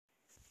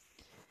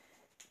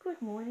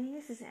Good morning,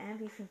 this is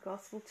Amby from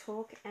Gospel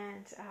Talk,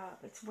 and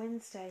it's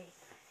Wednesday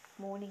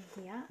morning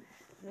here,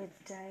 the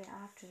day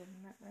after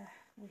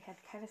we had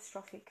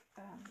catastrophic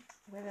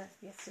weather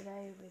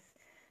yesterday with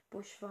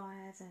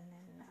bushfires and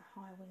then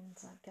high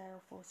winds like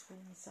gale force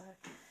winds, so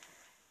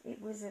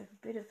it was a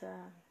bit of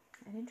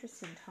an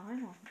interesting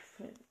time,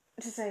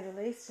 to say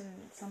the least, and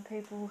some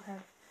people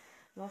have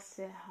lost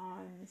their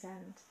homes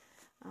and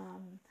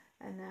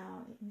are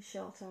now in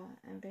shelter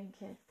and being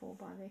cared for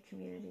by their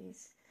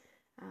communities.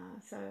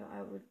 So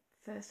I would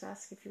first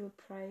ask if you would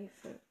pray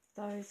for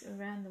those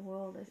around the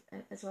world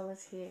as well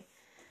as here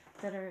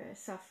that are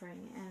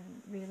suffering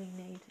and really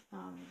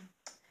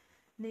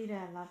need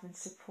our love and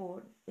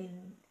support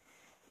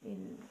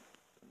in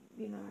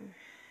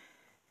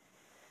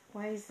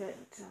ways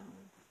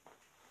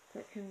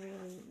that can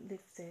really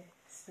lift their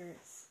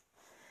spirits.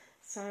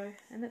 So,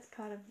 and that's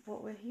part of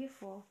what we're here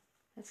for.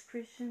 As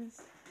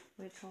Christians,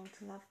 we're told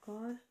to love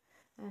God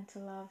and to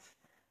love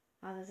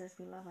others as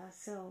we love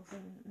ourselves,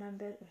 and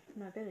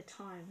no better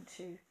time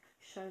to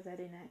show that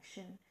in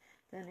action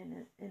than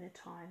in a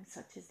time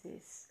such as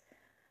this.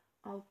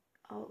 I'll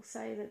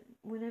say that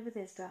whenever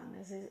there's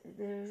darkness,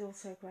 there is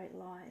also great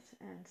light,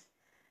 and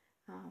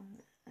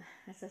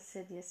as I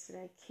said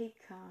yesterday, keep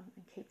calm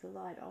and keep the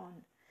light on.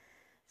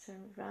 So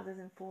rather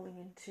than falling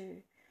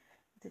into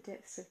the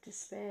depths of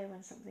despair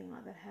when something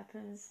like that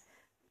happens,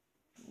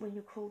 when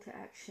you're called to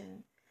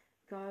action,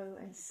 go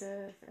and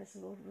serve as the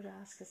Lord would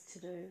ask us to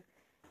do,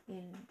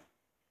 in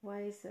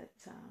ways that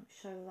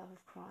show the love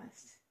of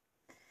Christ.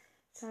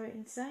 So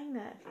in saying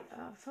that,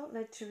 I felt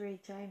led to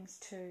read James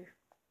 2,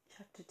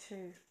 chapter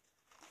 2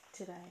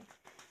 today.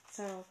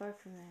 So I'll go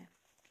from there.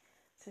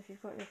 So if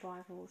you've got your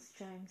Bibles,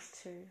 James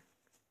 2.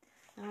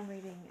 And I'm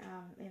reading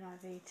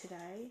NIV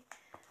today.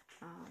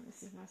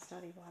 This is my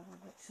study Bible,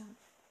 but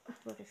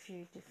I've got a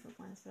few different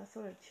ones, but I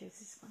thought I'd choose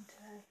this one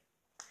today.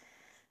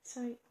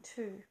 So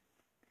 2,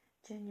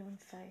 genuine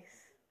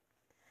faith.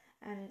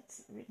 And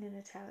it's written in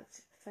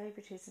italics,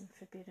 favoritism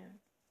forbidden.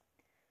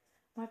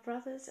 My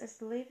brothers, as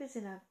believers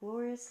in our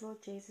glorious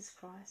Lord Jesus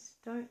Christ,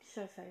 don't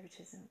show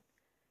favoritism.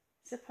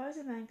 Suppose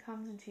a man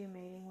comes into your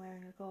meeting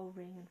wearing a gold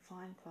ring and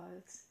fine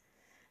clothes,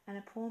 and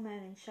a poor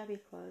man in shabby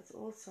clothes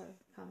also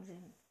comes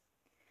in.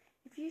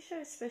 If you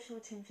show special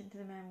attention to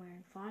the man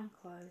wearing fine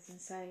clothes and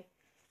say,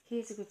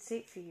 "Here's a good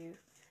seat for you,"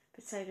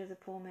 but say to the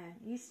poor man,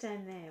 "You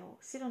stand there," or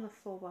 "Sit on the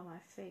floor by my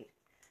feet,"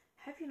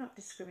 have you not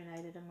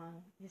discriminated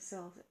among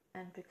yourselves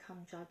and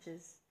become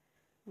judges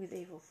with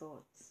evil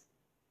thoughts?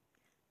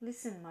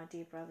 Listen, my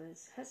dear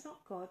brothers, has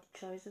not God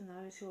chosen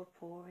those who are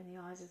poor in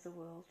the eyes of the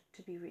world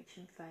to be rich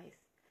in faith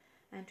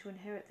and to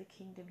inherit the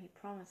kingdom he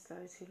promised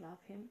those who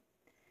love him?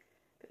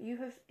 But you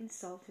have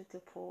insulted the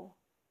poor.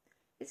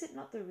 Is it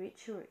not the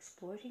rich who are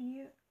exploiting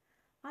you?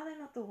 Are they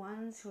not the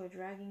ones who are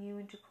dragging you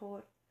into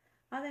court?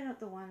 Are they not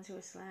the ones who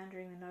are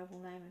slandering the noble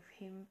name of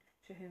him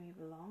to whom you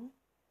belong?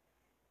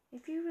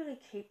 If you really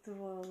keep the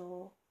royal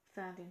law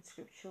found in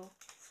Scripture,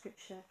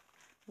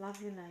 love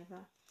your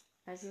neighbour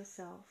as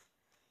yourself,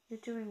 you're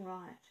doing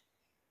right.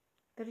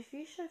 But if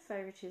you show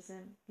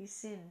favoritism, you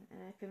sin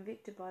and are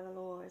convicted by the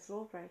law as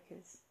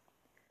lawbreakers.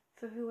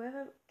 For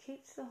whoever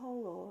keeps the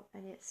whole law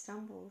and yet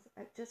stumbles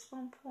at just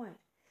one point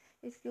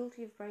is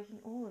guilty of breaking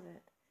all of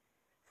it.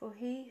 For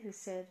he who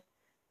said,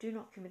 "Do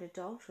not commit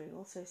adultery,"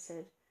 also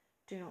said,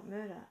 "Do not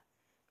murder."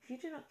 If you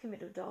do not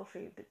commit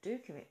adultery but do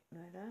commit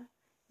murder,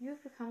 you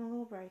have become a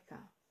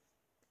lawbreaker.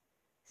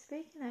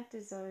 Speak and act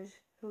as those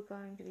who are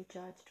going to be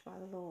judged by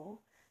the law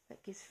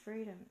that gives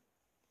freedom,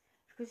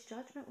 because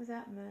judgment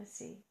without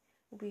mercy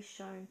will be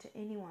shown to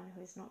anyone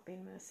who has not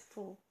been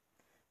merciful.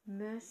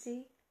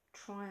 Mercy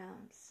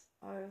triumphs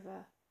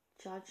over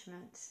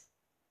judgment.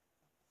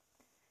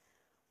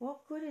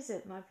 What good is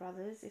it, my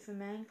brothers, if a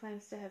man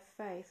claims to have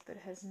faith but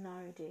has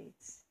no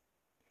deeds?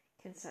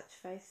 Can such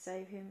faith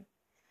save him?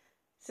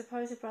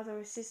 Suppose a brother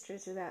or sister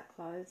is without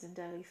clothes and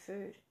daily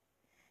food.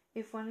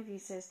 If one of you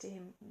says to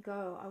him,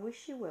 "Go, I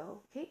wish you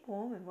well, keep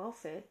warm and well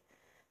fed,"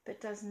 but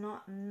does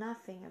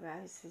nothing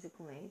about his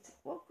physical needs,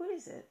 what good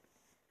is it?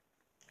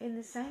 In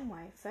the same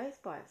way,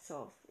 faith by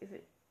itself, if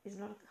it is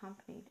not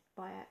accompanied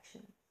by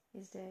action,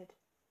 is dead.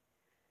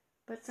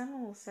 But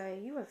someone will say,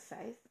 "You have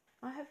faith,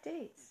 I have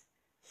deeds.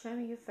 Show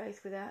me your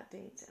faith without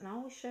deeds, and I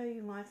will show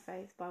you my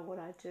faith by what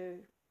I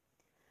do."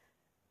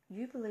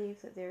 You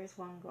believe that there is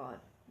one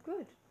God.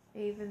 Good.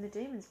 Even the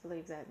demons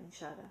believe that and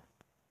shudder.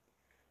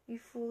 You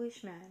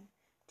foolish man,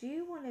 do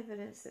you want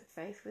evidence that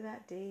faith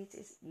without deeds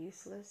is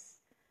useless?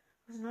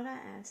 Was not our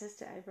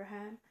ancestor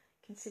Abraham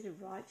considered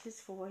righteous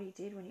for what he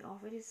did when he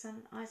offered his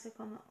son Isaac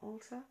on the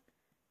altar?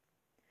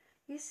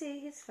 You see,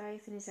 his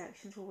faith and his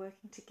actions were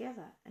working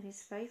together, and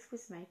his faith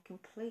was made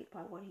complete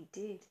by what he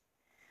did.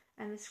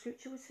 And the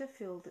scripture was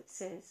fulfilled that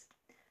says,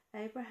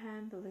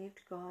 "Abraham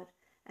believed God,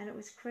 and it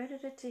was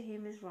credited to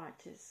him as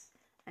righteous,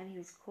 and he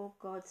was called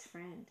God's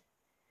friend."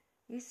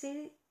 You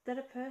see that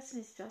a person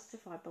is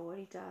justified by what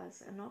he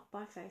does, and not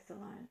by faith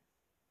alone.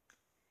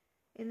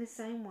 In the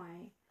same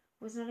way,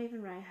 was not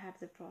even Rahab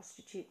the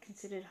prostitute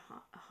considered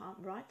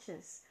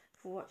righteous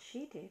for what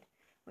she did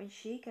when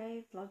she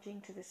gave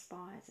lodging to the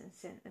spies and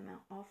sent them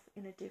off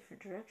in a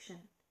different direction.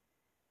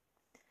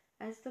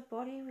 As the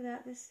body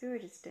without the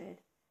spirit is dead,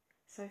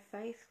 so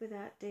faith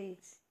without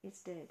deeds is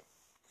dead.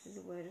 This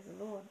is the word of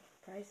the Lord.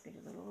 Praise be to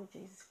the Lord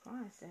Jesus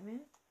Christ.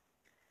 Amen.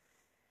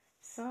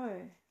 So,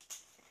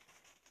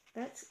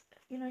 that's,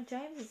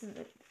 James isn't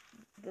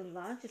the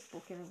largest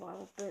book in the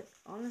Bible, but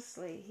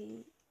honestly,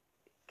 he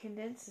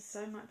condenses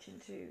so much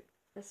into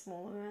a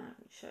small amount,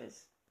 which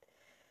shows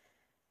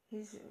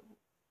he's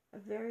a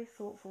very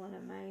thoughtful and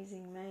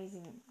amazing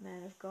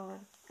man of God,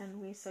 and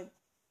we're so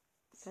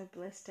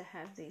blessed to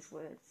have these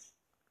words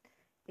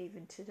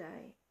even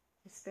today,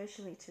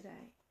 especially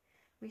today.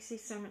 We see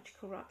so much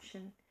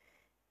corruption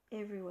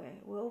everywhere,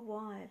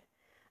 worldwide,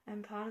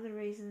 and part of the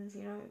reasons,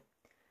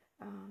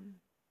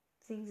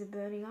 things are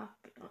burning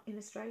up in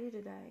Australia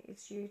today,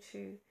 it's due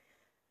to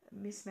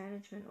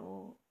mismanagement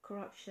or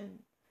corruption,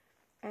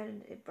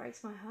 and it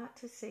breaks my heart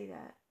to see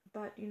that.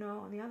 But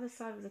on the other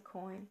side of the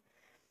coin,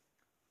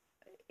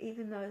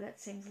 even though that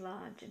seems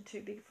large and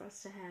too big for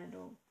us to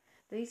handle,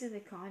 these are the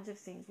kinds of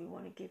things we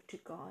want to give to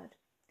God.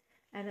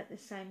 And at the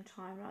same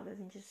time, rather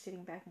than just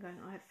sitting back and going,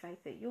 I have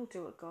faith that you'll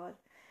do it, God,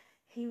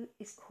 he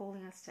is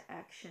calling us to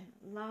action.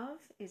 Love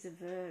is a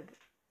verb.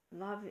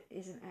 Love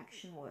is an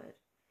action word.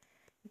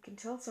 You can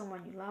tell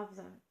someone you love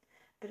them,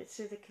 but it's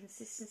through the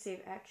consistency of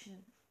action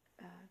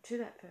to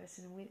that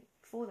person and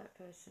for that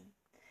person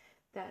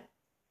that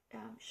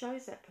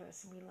shows that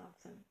person we love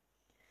them.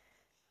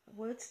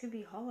 Words can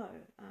be hollow.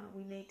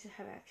 We need to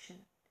have action.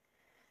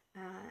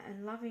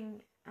 And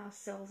loving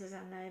ourselves as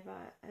our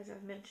neighbour, as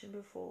I've mentioned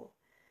before,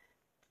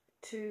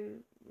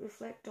 to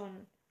reflect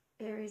on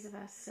areas of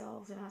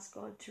ourselves and ask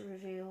God to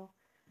reveal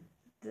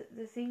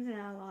the things in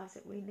our lives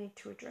that we need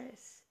to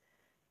address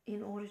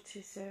in order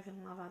to serve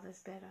and love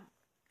others better.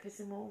 Because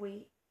the more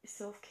we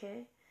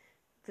self-care,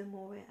 the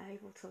more we're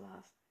able to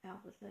love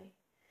outwardly.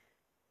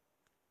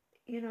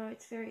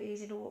 It's very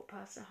easy to walk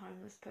past a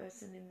homeless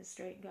person in the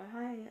street and go,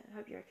 hey, I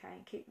hope you're okay,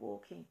 and keep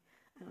walking.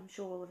 And I'm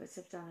sure all of us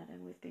have done it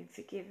and we've been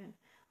forgiven.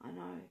 I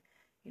know,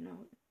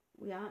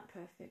 we aren't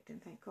perfect,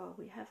 and thank God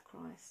we have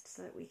Christ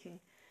so that we can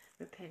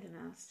repent and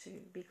ask to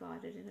be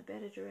guided in a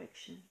better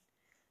direction.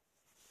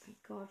 Thank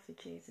God for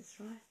Jesus,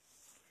 right?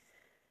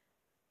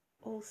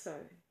 Also,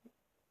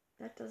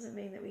 that doesn't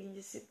mean that we can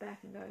just sit back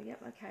and go,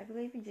 yep, okay, I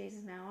believe in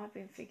Jesus now, I've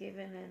been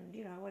forgiven,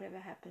 and whatever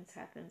happens,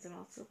 happens, and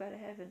I'll still go to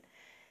heaven.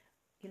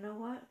 You know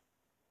what?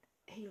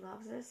 He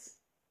loves us,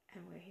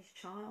 and we're his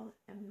child,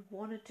 and we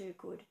want to do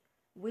good.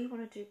 We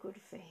want to do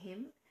good for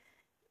him,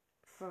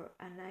 for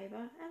our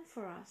neighbour, and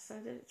for us, so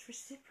that it's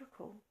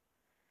reciprocal.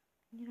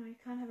 You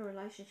can't have a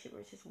relationship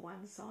where it's just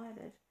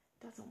one-sided.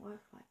 It doesn't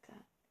work like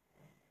that.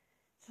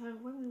 So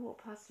when we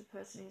walk past a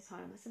person who's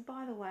homeless, and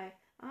by the way,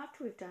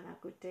 after we've done our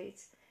good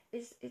deeds,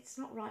 it's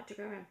not right to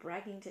go around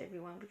bragging to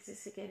everyone, because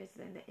this again is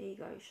then the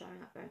ego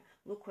showing up going,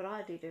 look what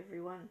I did,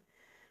 everyone.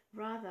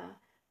 Rather,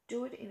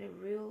 do it in a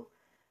real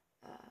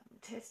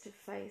test of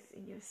faith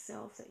in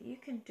yourself that you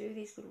can do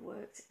these good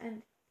works,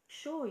 and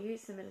sure,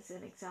 use them as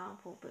an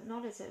example, but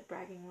not as a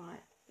bragging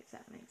right, if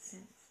that makes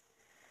sense.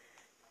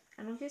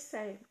 And I'll just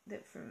say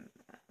that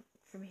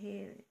from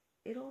here,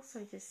 it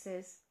also just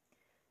says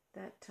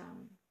that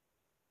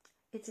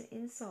it's an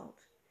insult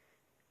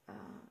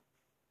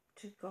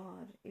to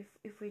God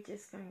if we're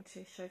just going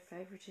to show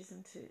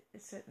favoritism to a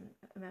certain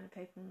amount of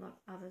people, not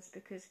others,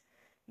 because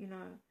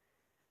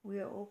we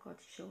are all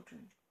God's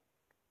children,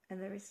 and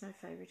there is no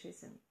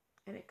favoritism,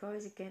 and it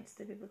goes against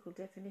the biblical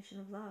definition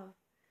of love,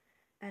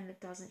 and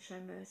it doesn't show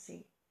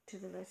mercy to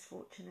the less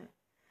fortunate,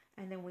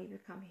 and then we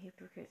become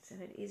hypocrites,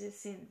 and it is a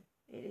sin.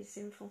 It is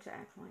sinful to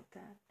act like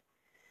that.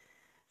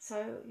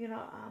 So,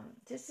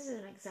 just as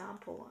an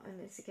example, and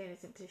this again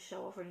isn't to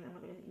show off or anything, I'm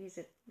not going to use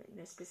it,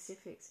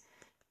 specifics.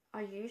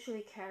 I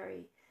usually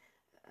carry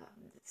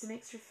some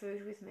extra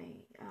food with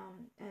me,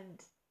 and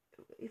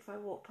if I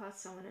walk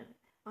past someone, and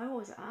I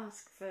always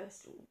ask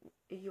first,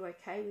 are you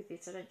okay with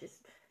this? I don't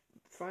just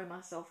throw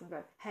myself and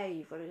go, hey,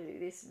 you've got to do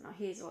this, and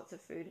here's lots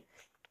of food.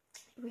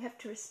 We have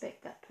to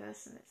respect that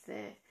person that's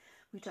there.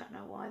 We don't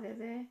know why they're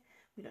there.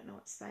 We don't know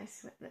what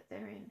space that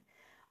they're in.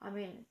 I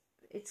mean,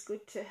 it's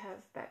good to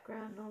have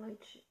background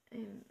knowledge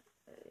in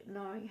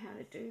knowing how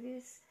to do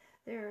this.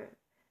 There are,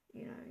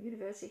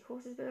 university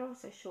courses, but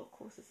also short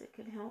courses that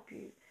can help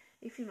you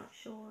if you're not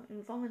sure.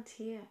 And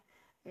volunteer,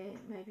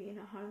 maybe in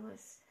a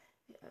homeless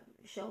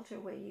shelter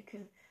where you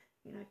can,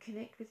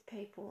 connect with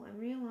people and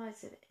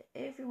realise that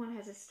everyone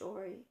has a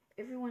story.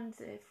 Everyone's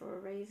there for a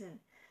reason.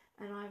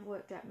 And I've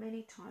worked out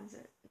many times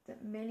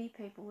that many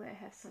people there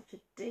have such a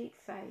deep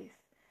faith,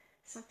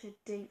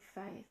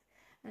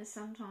 and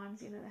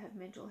sometimes, they have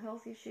mental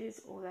health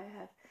issues, or they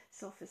have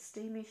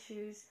self-esteem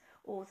issues,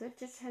 or they've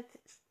just had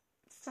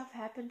stuff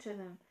happen to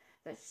them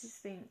that's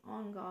just been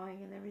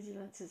ongoing, and their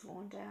resilience has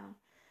worn down,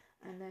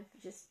 and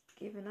they've just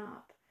given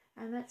up.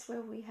 And that's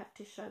where we have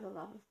to show the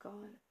love of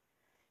God.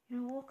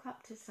 Walk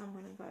up to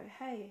someone and go,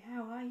 hey,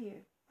 how are you?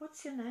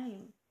 What's your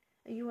name?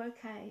 Are you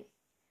okay?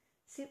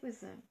 Sit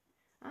with them.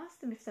 Ask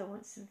them if they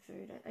want some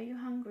food. Are you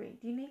hungry?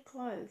 Do you need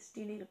clothes?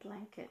 Do you need a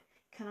blanket?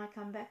 Can I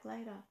come back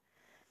later?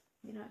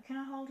 You know, can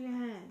I hold your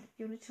hand?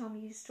 You want to tell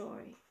me your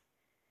story?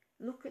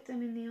 Look at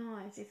them in the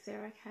eyes if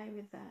they're okay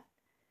with that.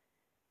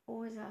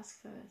 Always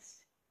ask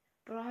first.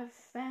 But I've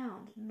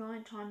found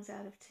 9 times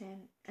out of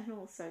 10, and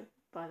also,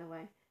 by the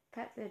way,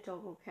 pat their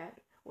dog or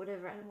cat,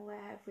 whatever animal they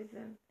have with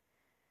them,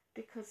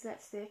 because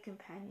that's their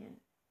companion.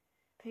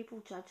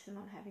 People judge them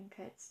on having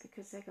pets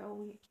because they go,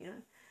 oh, you know,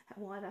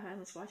 why are they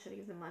homeless? Why should I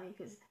give them money?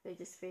 Because they're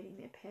just feeding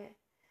their pet.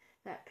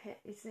 That pet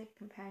is their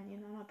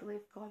companion, and I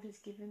believe God has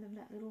given them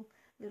that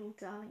little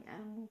darling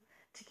animal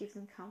to give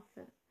them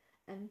comfort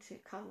and to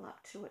cuddle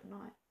up to at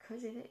night,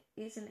 because it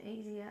isn't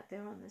easy out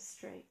there on the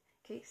street.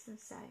 Keeps them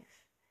safe.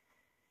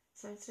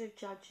 So instead of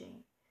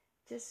judging,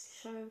 just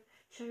show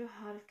your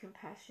heart of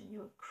compassion,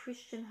 your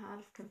Christian heart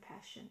of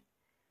compassion.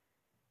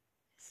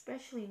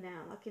 Especially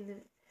now, like in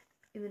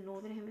the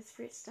northern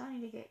hemisphere, it's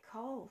starting to get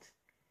cold.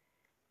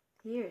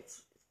 Here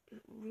it's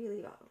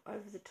really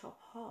over the top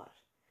hot.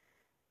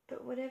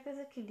 But whatever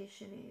the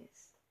condition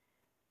is,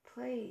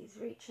 please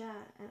reach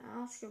out and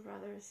ask your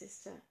brother or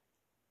sister,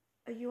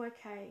 are you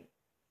okay?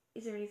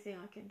 Is there anything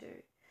I can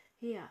do?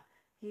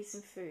 Here's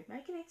some food.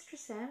 Make an extra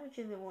sandwich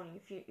in the morning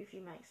if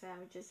you make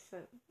sandwiches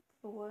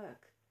for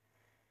work.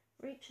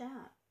 Reach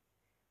out.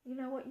 You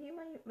know what? You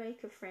may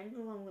make a friend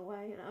along the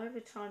way, and over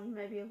time,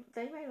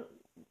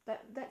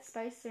 that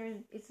space they're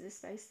in is the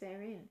space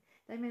they're in.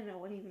 They may not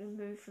want even to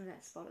move from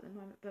that spot at the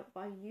moment, but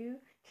by you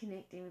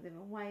connecting with them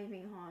and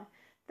waving hi,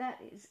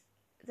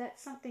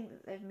 that's something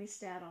that they've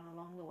missed out on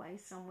along the way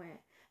somewhere.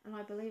 And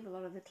I believe a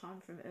lot of the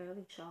time from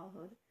early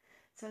childhood,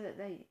 so that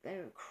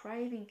they're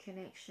craving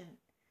connection,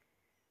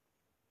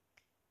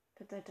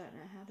 but they don't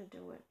know how to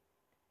do it.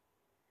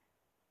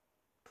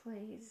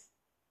 Please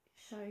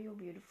show your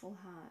beautiful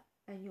heart,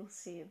 and you'll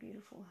see a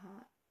beautiful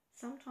heart.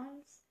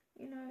 Sometimes,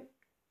 you know,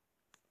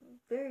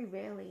 very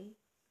rarely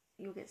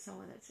you'll get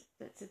someone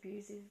that's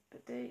abusive,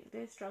 but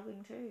they're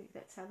struggling too.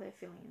 That's how they're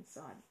feeling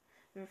inside.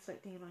 They're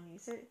reflecting it on you.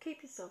 So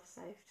keep yourself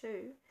safe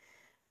too.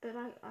 But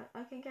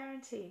I can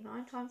guarantee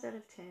 9 times out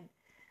of 10,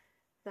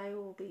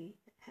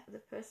 the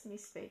person you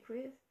speak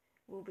with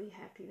will be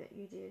happy that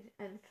you did,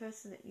 and the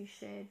person that you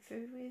shared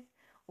food with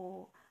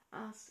or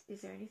asked,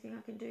 is there anything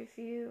I can do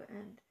for you?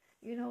 And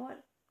you know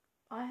what?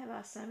 I have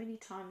asked so many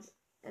times,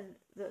 and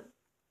the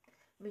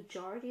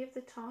majority of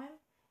the time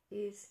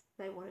is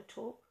they want to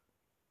talk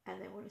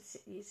and they want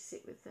you to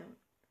sit with them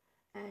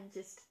and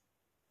just,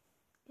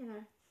 you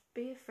know,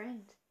 be a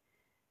friend.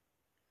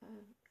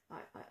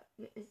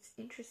 It's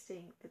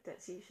interesting, but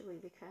that's usually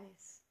the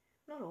case.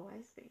 Not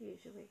always, but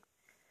usually.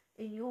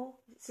 In your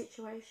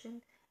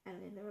situation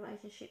and in the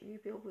relationship you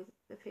build with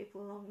the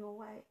people along your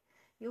way,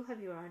 you'll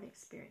have your own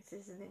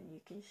experiences, and then you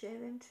can share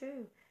them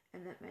too,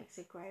 and that makes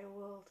a greater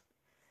world.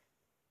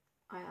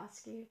 I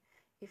ask you,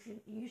 if you're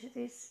new to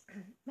this,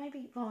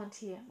 maybe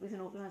volunteer with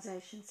an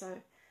organisation, so,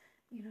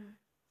 you know,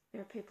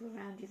 there are people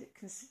around you that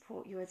can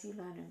support you as you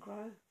learn and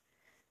grow.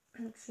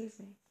 Excuse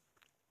me.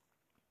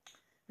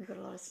 We've got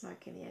a lot of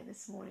smoke in the air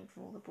this morning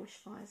from all the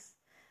bushfires.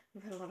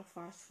 We've had a lot of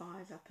forest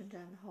fires up and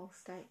down the whole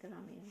state that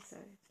I'm in, so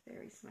it's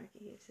very smoky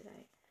here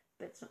today.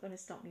 But it's not going to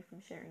stop me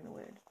from sharing the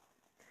word.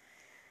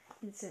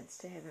 Incense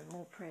to heaven,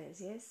 more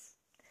prayers, yes?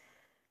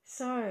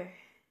 So,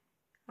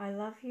 I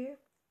love you.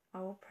 I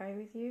will pray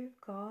with you,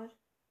 God.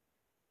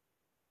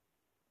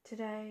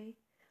 Today,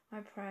 I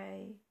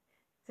pray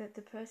that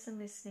the person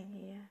listening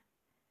here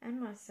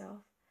and myself,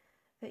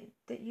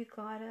 that you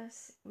guide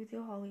us with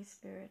your Holy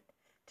Spirit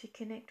to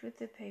connect with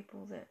the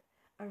people that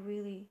are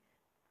really,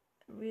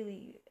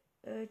 really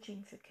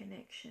urging for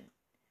connection,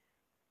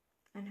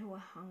 and who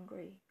are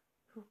hungry,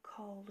 who are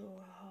cold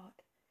or hot,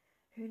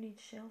 who need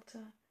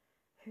shelter,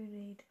 who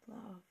need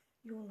love,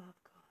 your love,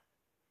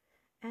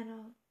 God. And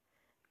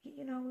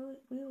you know,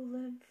 we will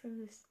learn from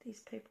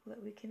these people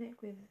that we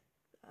connect with.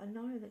 I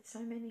know that so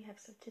many have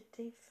such a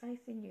deep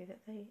faith in you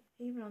that they,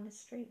 even on the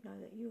street, know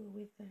that you are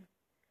with them.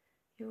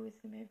 You're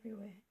with them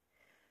everywhere.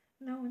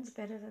 No one's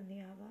better than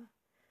the other.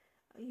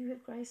 You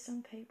have graced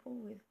some people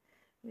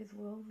with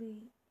worldly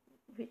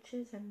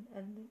riches, and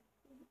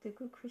the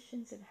good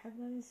Christians that have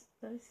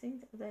those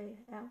things, they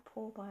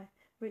outpour by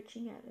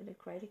reaching out at a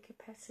greater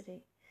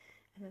capacity,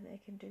 and then they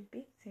can do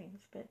big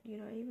things. But, you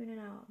know, even in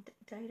our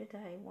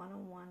day-to-day,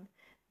 one-on-one,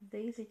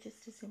 these are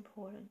just as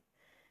important.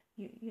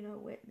 You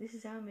know, this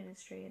is our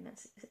ministry, and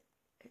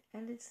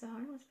it's the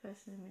homeless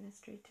person's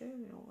ministry too,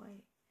 in a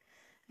way.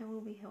 And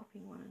we'll be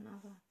helping one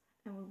another,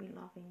 and we'll be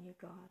loving you,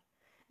 God.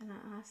 And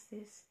I ask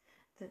this,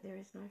 that there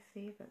is no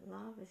fear but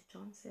love, as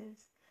John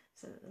says,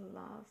 so that the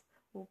love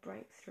will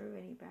break through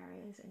any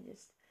barriers and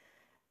just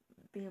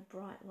be a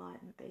bright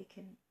light and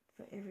beacon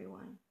for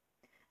everyone.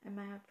 And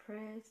may our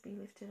prayers be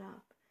lifted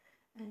up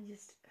and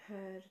just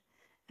heard,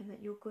 and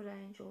that your good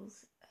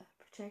angels are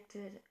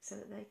protected so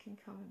that they can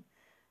come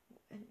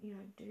and you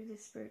know, do the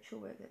spiritual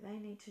work that they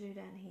need to do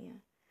down here.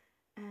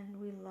 And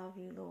we love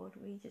you, Lord.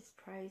 We just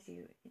praise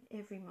you in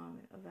every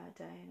moment of our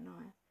day and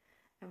night.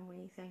 And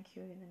we thank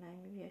you in the name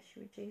of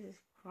Yeshua, Jesus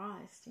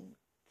Christ. In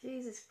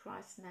Jesus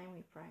Christ's name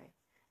we pray.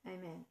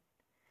 Amen.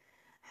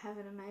 Have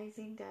an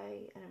amazing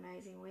day, an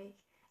amazing week.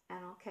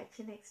 and I'll catch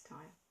you next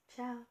time.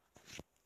 Ciao.